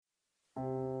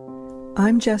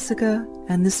I'm Jessica,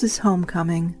 and this is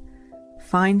Homecoming,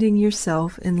 finding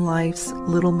yourself in life's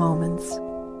little moments.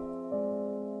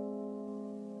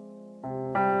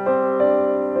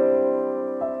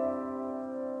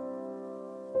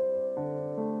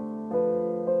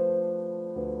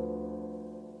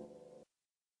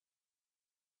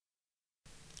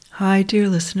 Hi, dear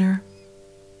listener.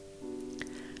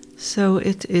 So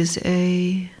it is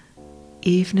a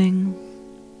evening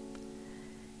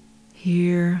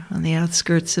here on the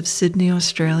outskirts of Sydney,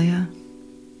 Australia,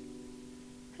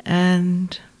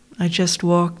 and I just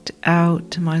walked out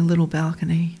to my little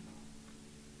balcony,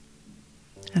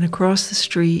 and across the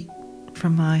street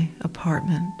from my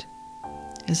apartment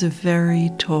is a very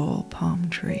tall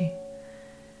palm tree.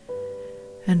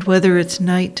 And whether it's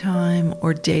nighttime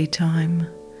or daytime,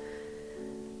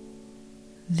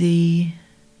 the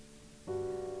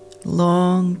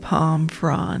long palm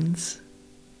fronds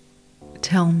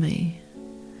tell me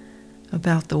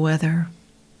about the weather.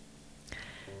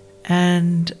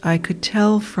 And I could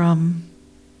tell from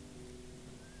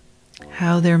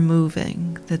how they're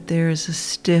moving that there's a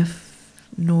stiff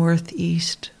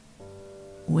northeast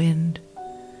wind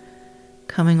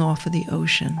coming off of the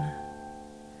ocean.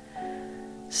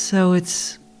 So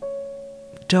it's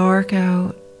dark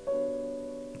out.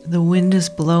 The wind is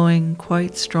blowing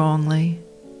quite strongly.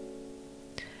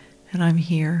 And I'm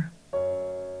here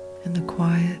in the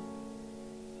quiet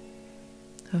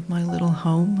of my little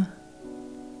home.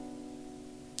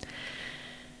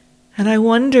 And I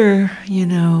wonder,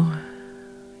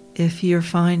 if you're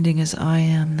finding as I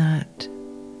am that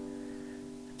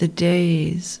the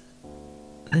days,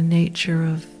 the nature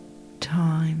of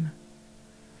time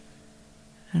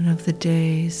and of the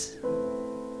days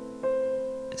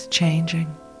is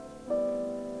changing.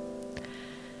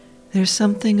 There's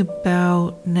something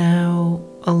about now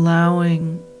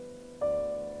allowing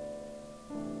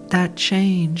that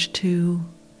change to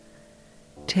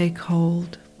take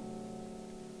hold.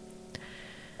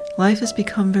 Life has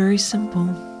become very simple.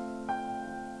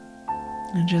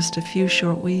 In just a few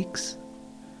short weeks,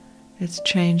 it's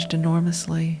changed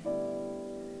enormously.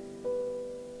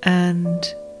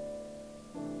 And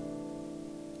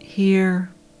here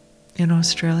in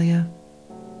Australia,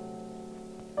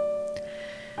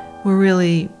 we're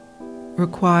really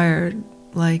required,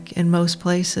 like in most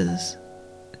places,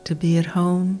 to be at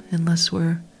home unless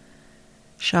we're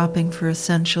shopping for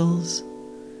essentials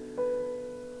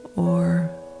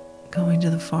or going to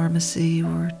the pharmacy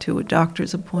or to a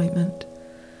doctor's appointment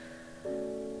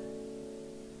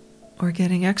or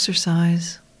getting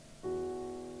exercise.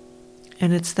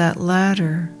 And it's that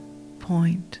latter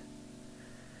point,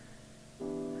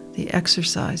 the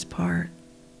exercise part,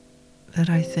 that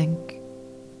I think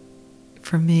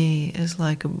for me is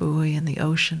like a buoy in the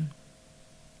ocean.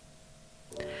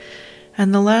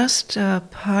 And the last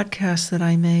podcast that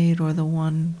I made, or the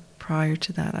one prior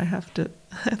to that, I have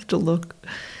to look,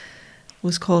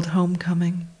 was called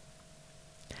Homecoming.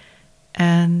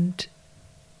 And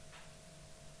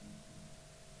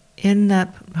in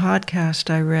that podcast,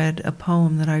 I read a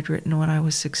poem that I'd written when I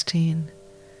was 16,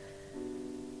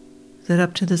 that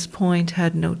up to this point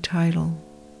had no title.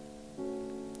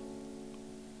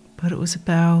 But it was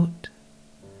about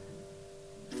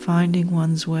finding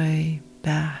one's way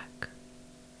back.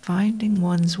 Finding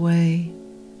one's way,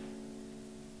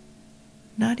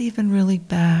 not even really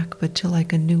back, but to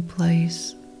like a new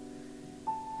place,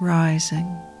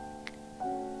 rising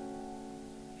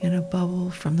in a bubble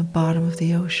from the bottom of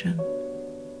the ocean.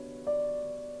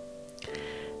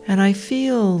 And I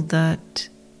feel that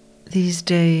these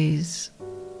days,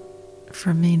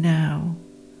 for me now,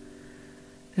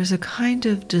 there's a kind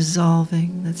of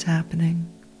dissolving that's happening.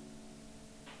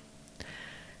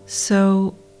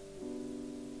 So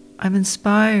I'm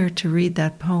inspired to read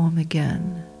that poem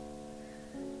again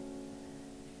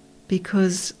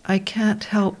because I can't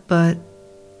help but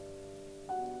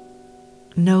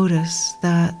notice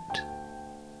that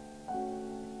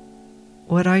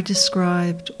what I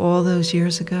described all those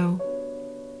years ago,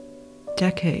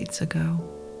 decades ago,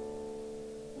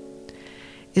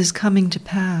 is coming to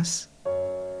pass.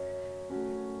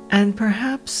 And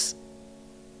perhaps,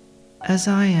 as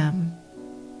I am,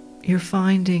 you're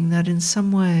finding that in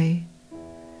some way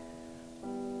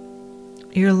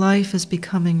your life is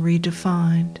becoming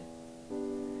redefined.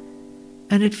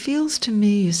 And it feels to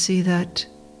me, you see, that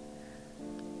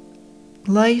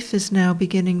life is now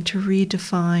beginning to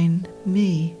redefine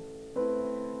me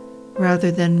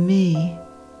rather than me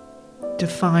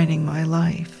defining my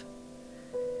life.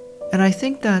 And I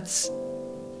think that's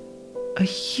a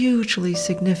hugely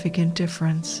significant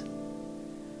difference.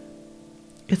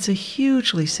 It's a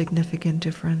hugely significant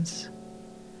difference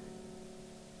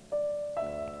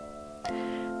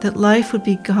that life would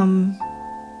become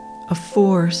a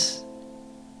force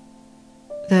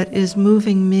that is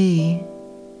moving me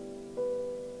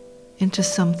into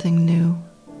something new.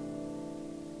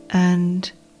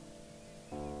 And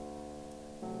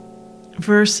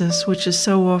versus, which is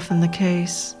so often the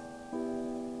case,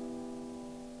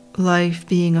 life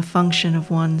being a function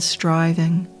of one's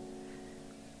striving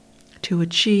to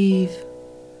achieve,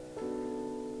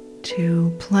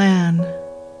 to plan,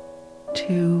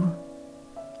 to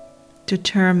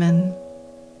determine,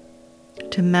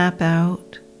 to map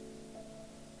out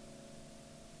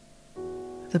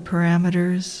the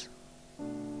parameters,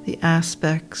 the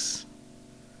aspects,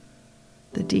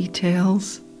 the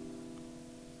details,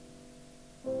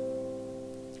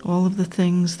 all of the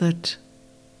things that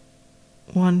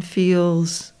one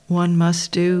feels one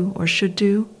must do or should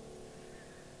do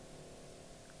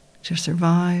to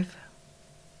survive.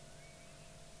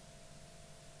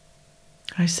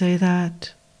 I say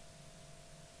that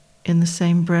in the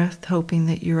same breath, hoping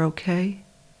that you're okay,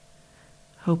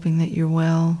 hoping that you're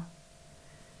well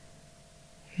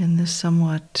in this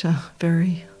somewhat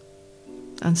very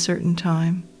uncertain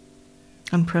time,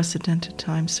 unprecedented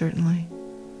time certainly.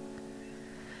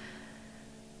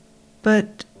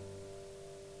 But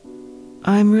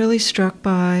I'm really struck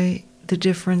by the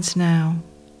difference now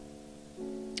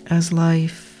as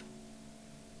life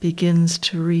begins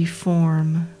to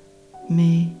reform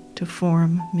me, to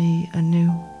form me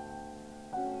anew.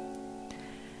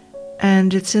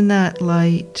 And it's in that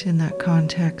light, in that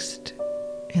context,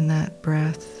 in that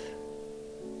breath,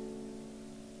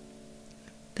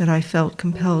 that I felt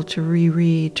compelled to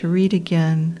reread, to read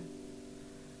again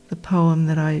the poem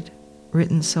that I'd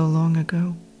written so long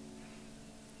ago,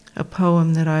 a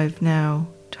poem that I've now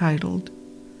titled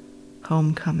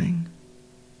Homecoming.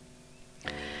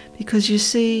 Because you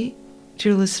see,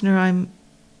 dear listener, I'm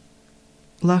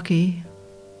lucky,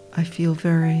 I feel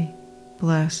very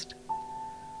blessed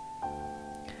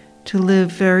to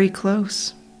live very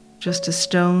close, just a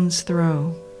stone's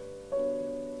throw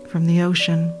from the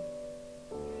ocean.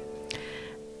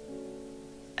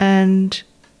 And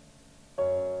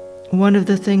one of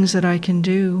the things that I can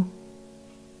do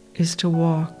is to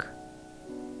walk.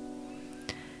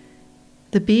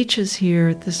 The beaches here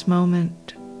at this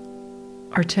moment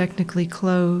are technically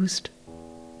closed,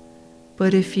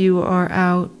 but if you are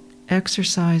out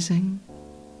exercising,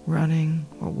 running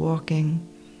or walking,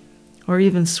 or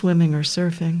even swimming or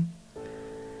surfing,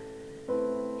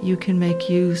 you can make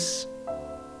use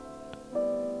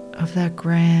of that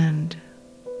grand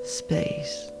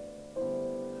space.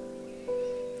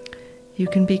 You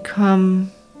can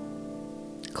become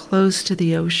close to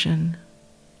the ocean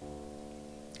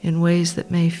in ways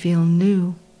that may feel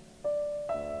new.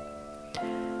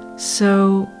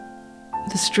 So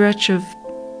the stretch of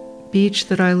beach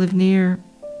that I live near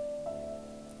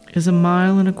is 1.25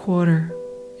 miles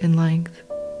in length.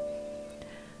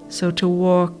 So to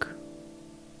walk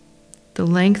the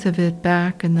length of it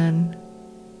back and then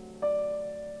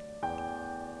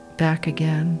back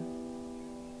again,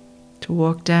 to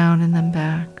walk down and then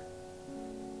back,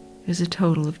 is a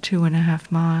total of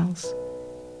 2.5 miles.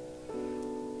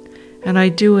 And I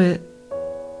do it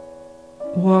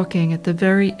walking at the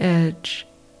very edge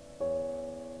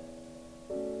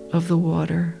of the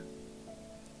water.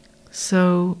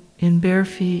 So in bare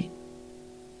feet,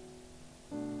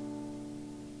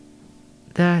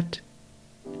 that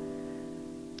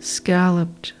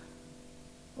scalloped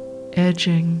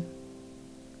edging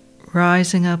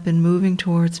rising up and moving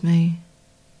towards me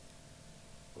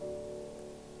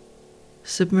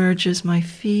submerges my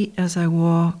feet as I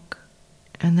walk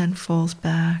and then falls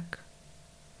back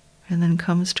and then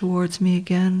comes towards me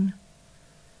again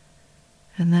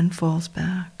and then falls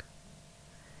back.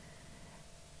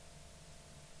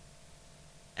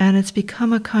 And it's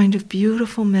become a kind of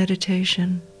beautiful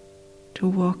meditation to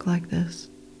walk like this.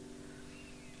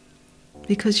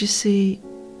 Because you see,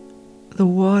 the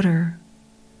water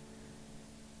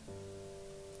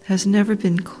has never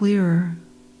been clearer,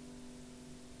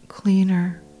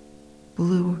 cleaner,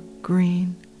 blue,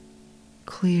 green,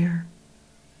 clear.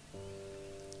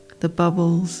 The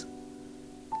bubbles,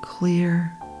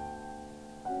 clear.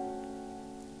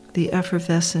 The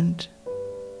effervescent,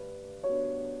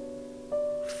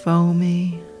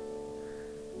 foamy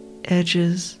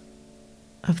edges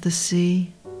of the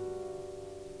sea.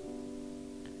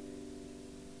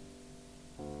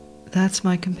 That's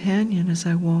my companion as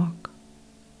I walk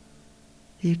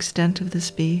the extent of this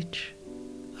beach,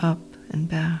 up and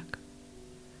back.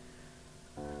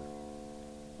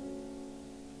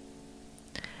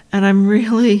 And I'm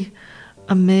really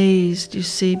amazed, you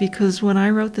see, because when I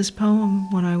wrote this poem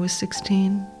when I was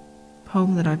 16,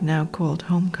 poem that I've now called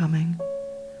Homecoming,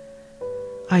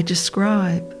 I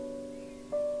describe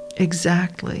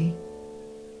exactly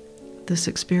this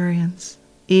experience,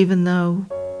 even though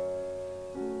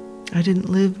I didn't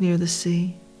live near the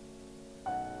sea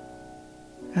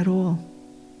at all.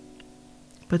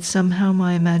 But somehow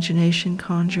my imagination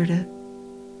conjured it.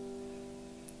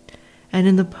 And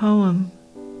in the poem,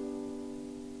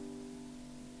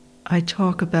 I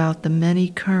talk about the many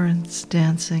currents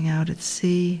dancing out at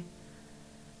sea,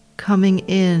 coming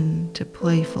in to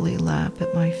playfully lap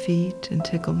at my feet and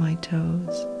tickle my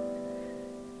toes.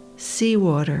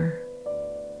 Seawater,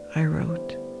 I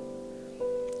wrote,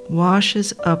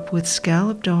 washes up with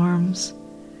scalloped arms,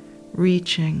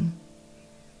 reaching,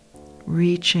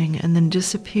 and then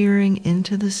disappearing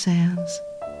into the sands.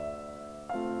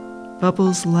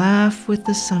 Bubbles laugh with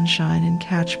the sunshine and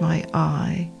catch my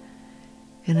eye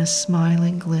in a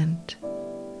smiling glint.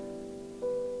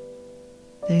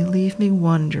 They leave me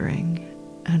wondering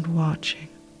and watching.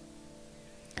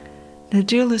 Now,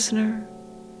 dear listener,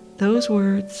 those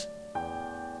words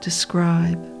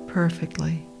describe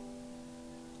perfectly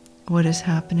what is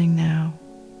happening now,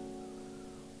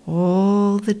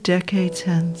 all the decades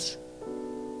hence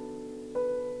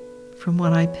from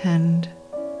when I penned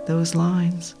those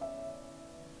lines.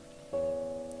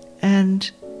 And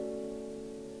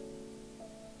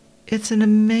it's an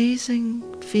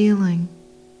amazing feeling,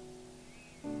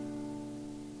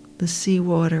 the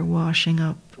seawater washing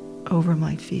up over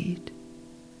my feet.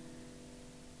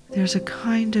 There's a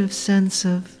kind of sense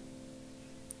of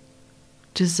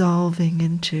dissolving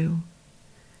into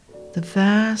the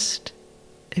vast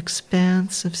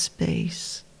expanse of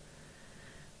space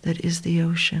that is the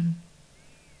ocean.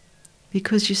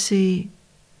 Because you see,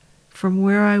 from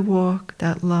where I walk,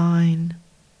 that line,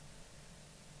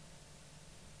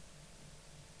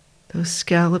 those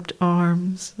scalloped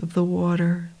arms of the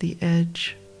water, the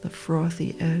edge, the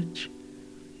frothy edge.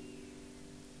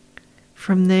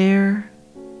 From there,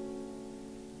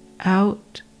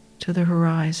 out to the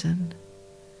horizon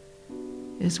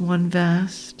is one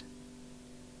vast,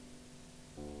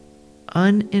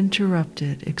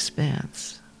 uninterrupted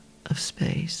expanse of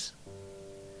space.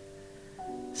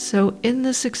 So in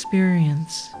this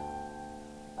experience,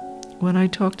 when I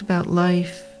talked about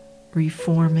life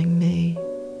reforming me,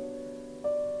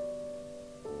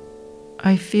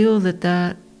 I feel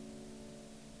that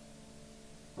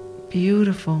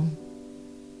beautiful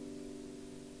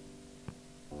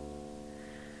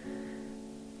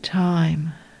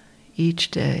time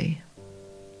each day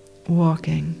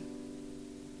walking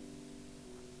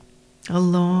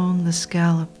along the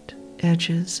scalloped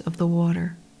edges of the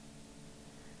water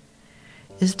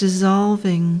is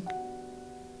dissolving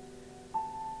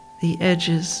the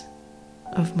edges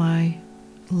of my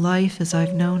life as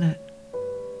I've known it.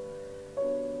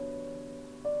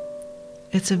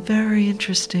 It's a very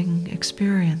interesting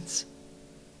experience.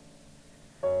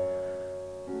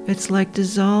 It's like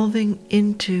dissolving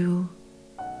into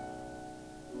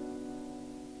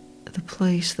the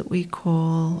place that we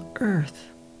call Earth,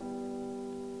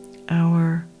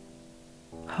 our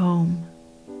home.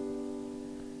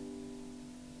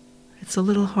 It's a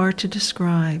little hard to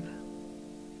describe,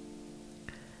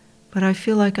 but I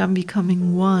feel like I'm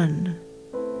becoming one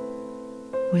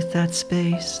with that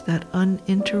space, that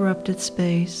uninterrupted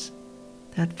space,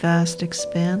 that vast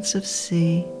expanse of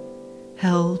sea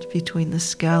held between the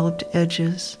scalloped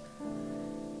edges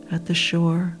at the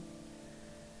shore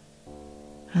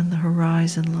and the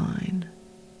horizon line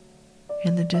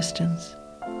in the distance.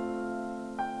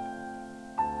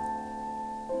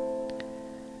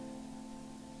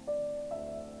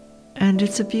 And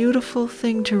it's a beautiful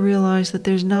thing to realize that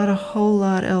there's not a whole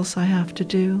lot else I have to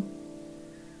do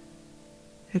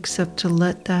except to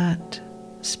let that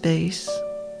space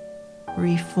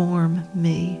reform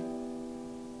me.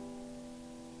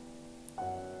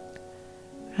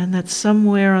 And that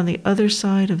somewhere on the other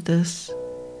side of this,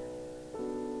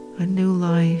 a new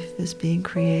life is being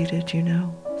created,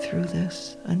 through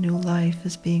this. A new life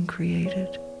is being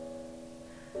created.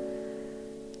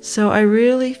 So I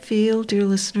really feel, dear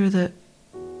listener, that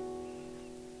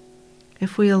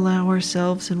if we allow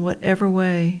ourselves in whatever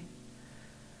way,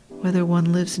 whether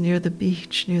one lives near the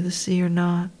beach, near the sea or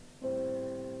not,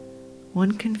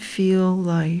 one can feel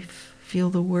life, feel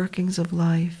the workings of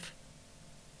life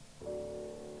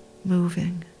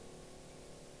moving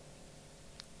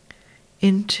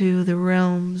into the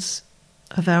realms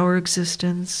of our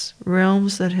existence,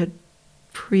 realms that had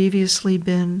previously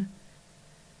been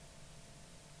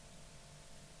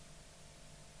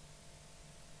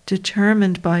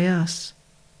determined by us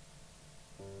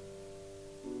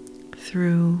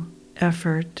through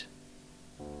effort,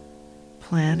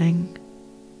 planning,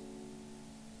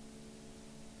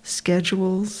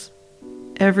 schedules,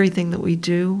 everything that we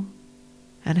do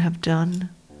and have done.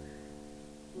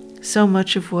 So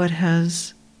much of what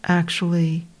has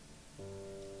actually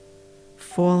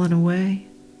fallen away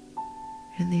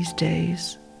in these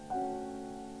days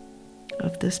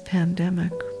of this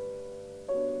pandemic.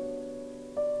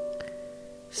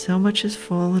 So much has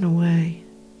fallen away.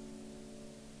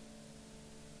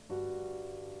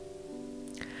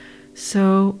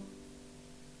 So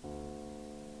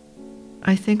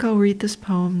I think I'll read this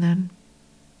poem then,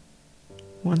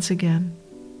 once again,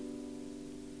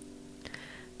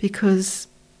 because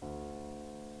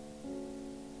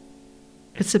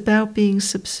it's about being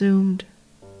subsumed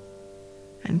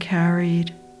and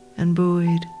carried and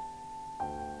buoyed.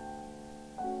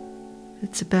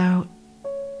 It's about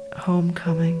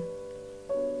homecoming.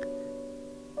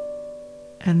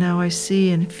 And now I see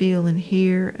and feel and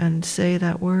hear and say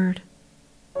that word,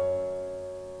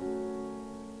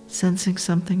 sensing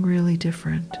something really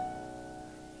different.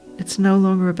 It's no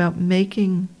longer about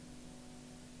making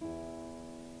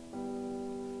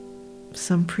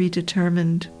some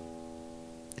predetermined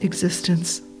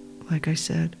existence, like I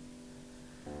said,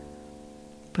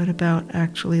 but about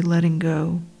actually letting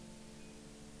go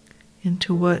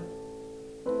into what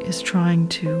is trying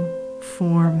to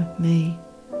form me,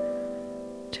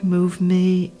 to move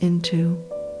me into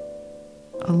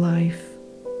a life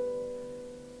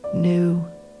new,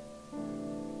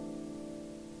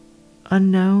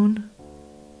 unknown,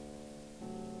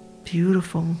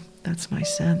 beautiful. That's my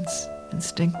sense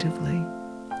instinctively,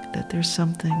 that there's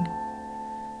something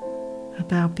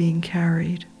about being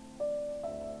carried,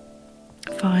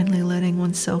 finally letting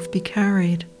oneself be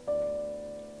carried.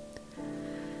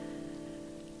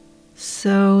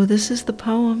 So this is the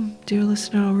poem, dear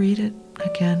listener. I'll read it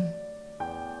again.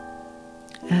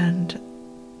 And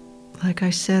like I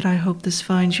said, I hope this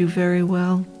finds you very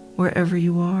well wherever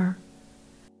you are.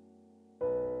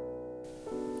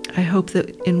 I hope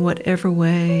that in whatever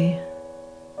way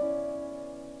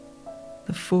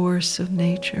the force of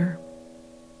nature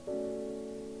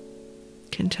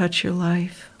can touch your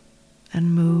life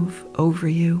and move over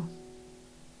you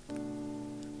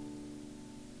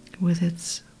with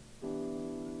its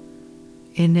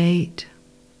innate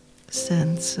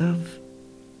sense of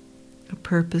a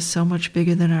purpose so much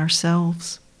bigger than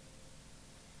ourselves.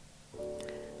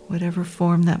 Whatever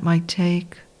form that might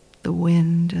take, the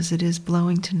wind as it is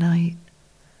blowing tonight,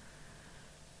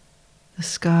 the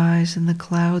skies and the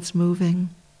clouds moving,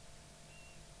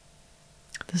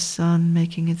 the sun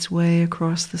making its way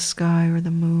across the sky or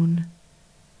the moon,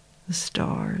 the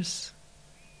stars,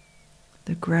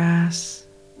 the grass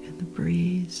and the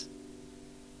breeze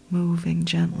moving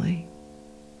gently,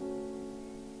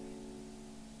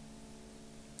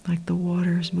 like the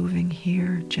water's moving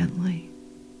here gently.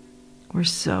 We're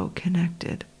so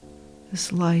connected.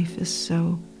 This life is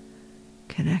so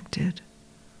connected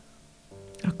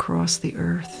across the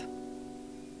earth.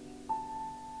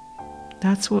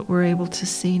 That's what we're able to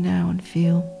see now and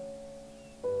feel.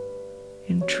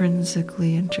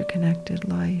 Intrinsically interconnected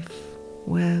life,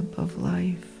 web of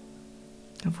life,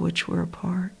 of which we're a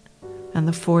part, and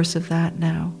the force of that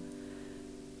now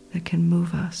that can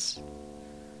move us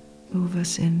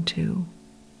into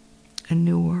a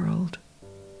new world.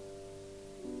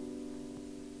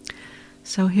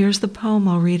 So here's the poem.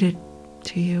 I'll read it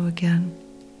to you again.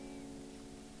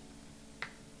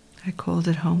 I called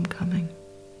it Homecoming.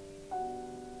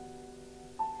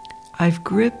 I've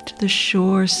gripped the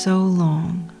shore so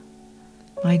long,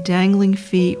 my dangling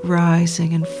feet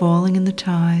rising and falling in the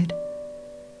tide,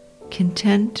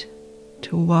 content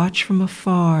to watch from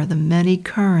afar the many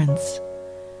currents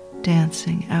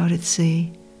dancing out at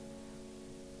sea,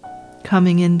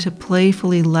 coming in to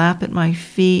playfully lap at my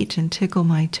feet and tickle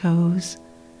my toes.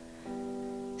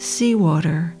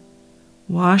 Seawater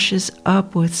washes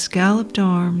up with scalloped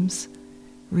arms,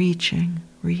 reaching,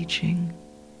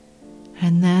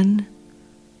 and then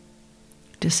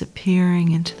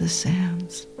disappearing into the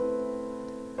sands.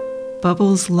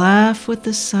 Bubbles laugh with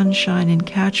the sunshine and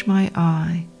catch my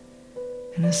eye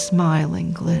in a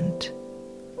smiling glint.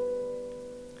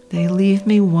 They leave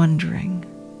me wondering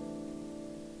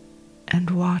and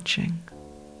watching.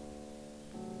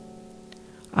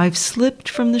 I've slipped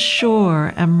from the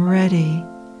shore, am ready,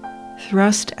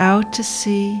 thrust out to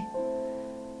sea.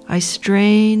 I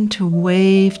strain to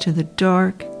wave to the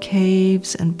dark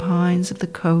caves and pines of the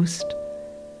coast.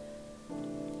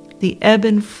 The ebb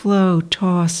and flow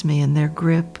toss me in their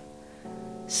grip.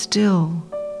 Still,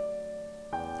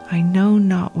 I know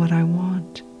not what I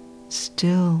want.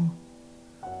 Still,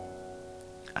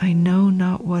 I know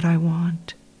not what I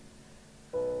want.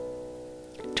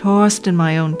 Tossed in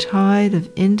my own tide of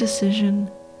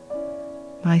indecision,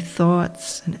 my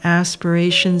thoughts and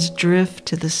aspirations drift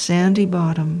to the sandy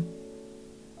bottom,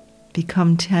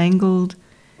 become tangled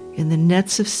in the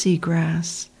nets of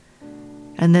seagrass,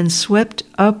 and then swept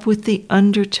up with the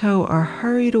undertow are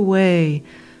hurried away,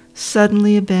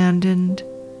 suddenly abandoned,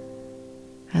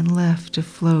 and left to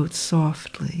float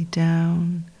softly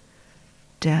down,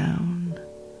 down.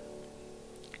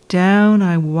 Down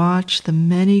I watch the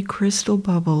many crystal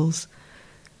bubbles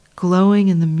glowing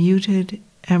in the muted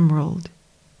emerald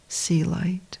sea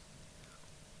light.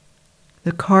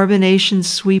 The carbonations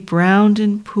sweep round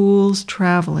in pools,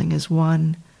 traveling as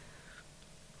one,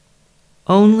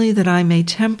 only that I may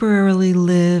temporarily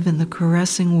live in the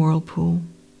caressing whirlpool.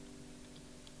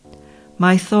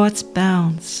 My thoughts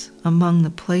bounce among the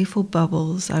playful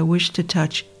bubbles. I wish to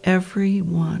touch every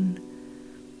one,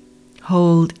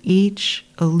 hold each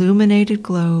illuminated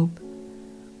globe,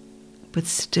 but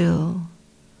still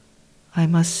I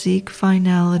must seek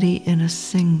finality in a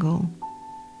single,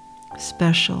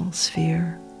 special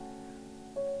sphere,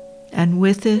 and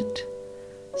with it,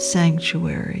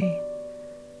 sanctuary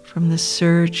from the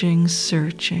surging,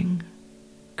 searching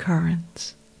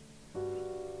currents.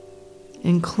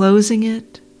 Enclosing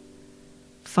it,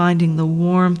 finding the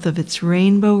warmth of its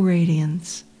rainbow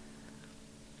radiance,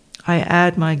 I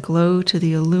add my glow to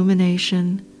the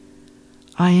illumination.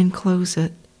 I enclose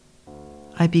it.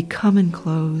 I become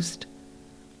enclosed.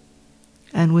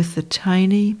 And with the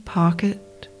tiny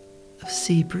pocket of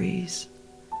sea breeze,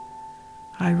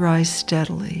 I rise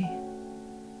steadily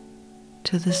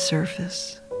to the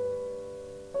surface.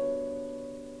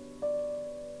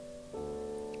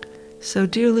 So,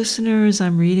 dear listeners,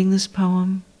 I'm reading this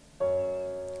poem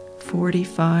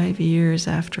 45 years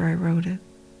after I wrote it,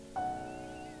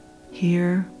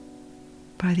 here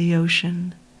by the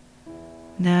ocean,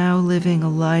 now living a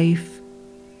life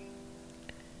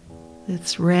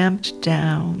that's ramped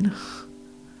down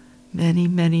many,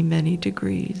 many, many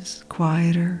degrees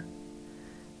quieter,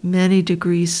 many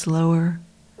degrees slower,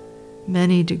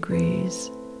 many degrees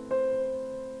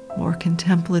more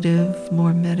contemplative,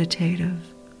 more meditative.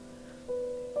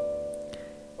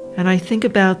 And I think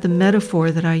about the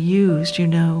metaphor that I used,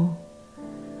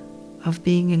 of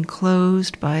being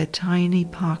enclosed by a tiny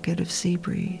pocket of sea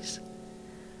breeze.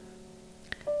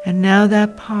 And now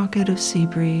that pocket of sea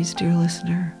breeze, dear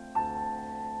listener,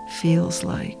 feels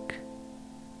like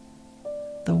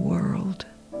the world.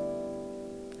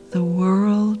 The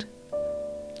world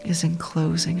is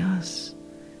enclosing us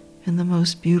in the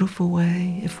most beautiful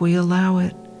way. If we allow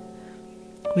it,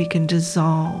 we can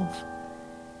dissolve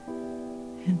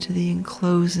into the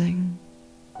enclosing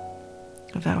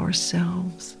of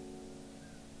ourselves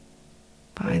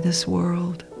by this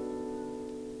world,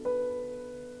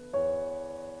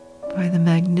 by the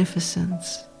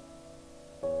magnificence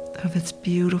of its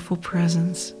beautiful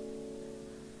presence.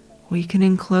 We can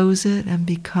enclose it and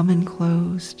become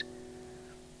enclosed.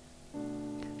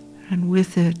 And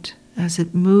with it, as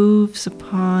it moves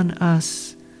upon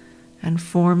us and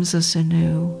forms us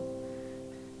anew,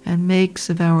 and makes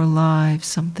of our lives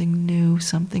something new,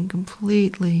 something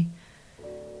completely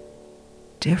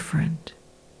different,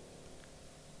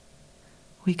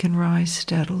 we can rise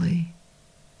steadily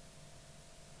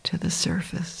to the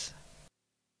surface.